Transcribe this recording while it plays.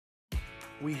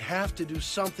We have to do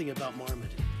something about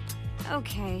Marmaduke.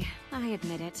 Okay, I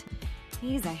admit it.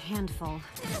 He's a handful.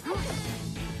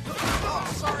 Oh,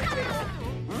 sorry, huh?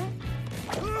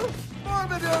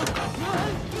 Marmaduke!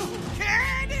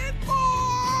 Cannonball!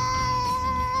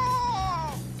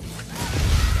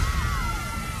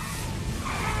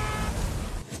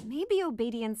 Maybe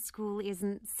obedience school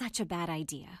isn't such a bad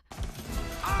idea.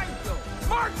 I will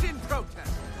march in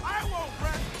protest! I won't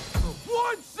rest for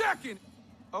 1 second!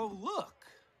 Oh, look.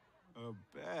 A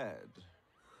bed.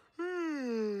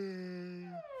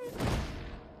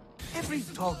 Every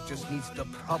dog just needs the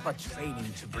proper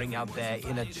training to bring out their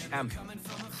inner champion.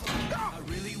 I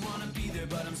really wanna be there,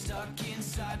 but I'm stuck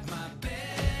inside my bedroom.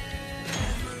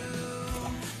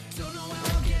 Don't know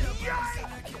how I'll get up,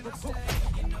 I can't stay.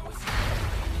 You know it's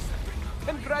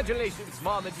Congratulations,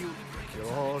 Marmaduke.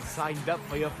 You're all signed up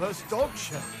for your first dog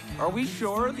show. Are we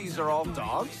sure these are all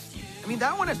dogs? I mean,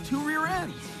 that one has 2 rear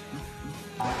ends.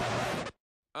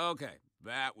 Okay,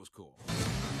 that was cool.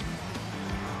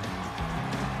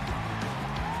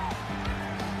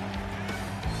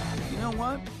 You know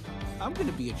what? I'm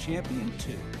gonna be a champion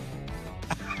too.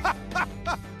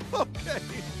 Okay.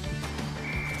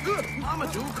 Good,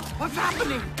 Marmaduke. What's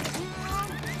happening?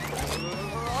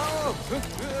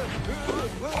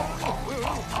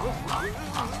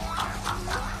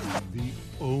 The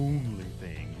only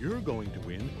thing you're going to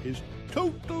win is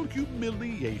total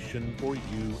humiliation for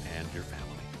you and your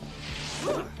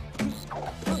family.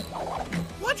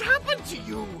 What happened to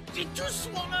you? Did you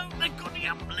swallow the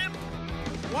gonium limb?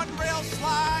 1 rail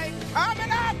slide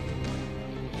coming up!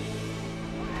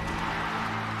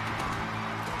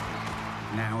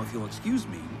 Now, if you'll excuse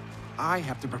me, I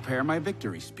have to prepare my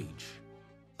victory speech.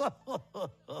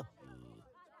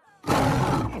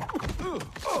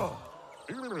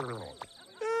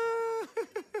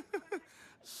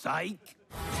 Psych.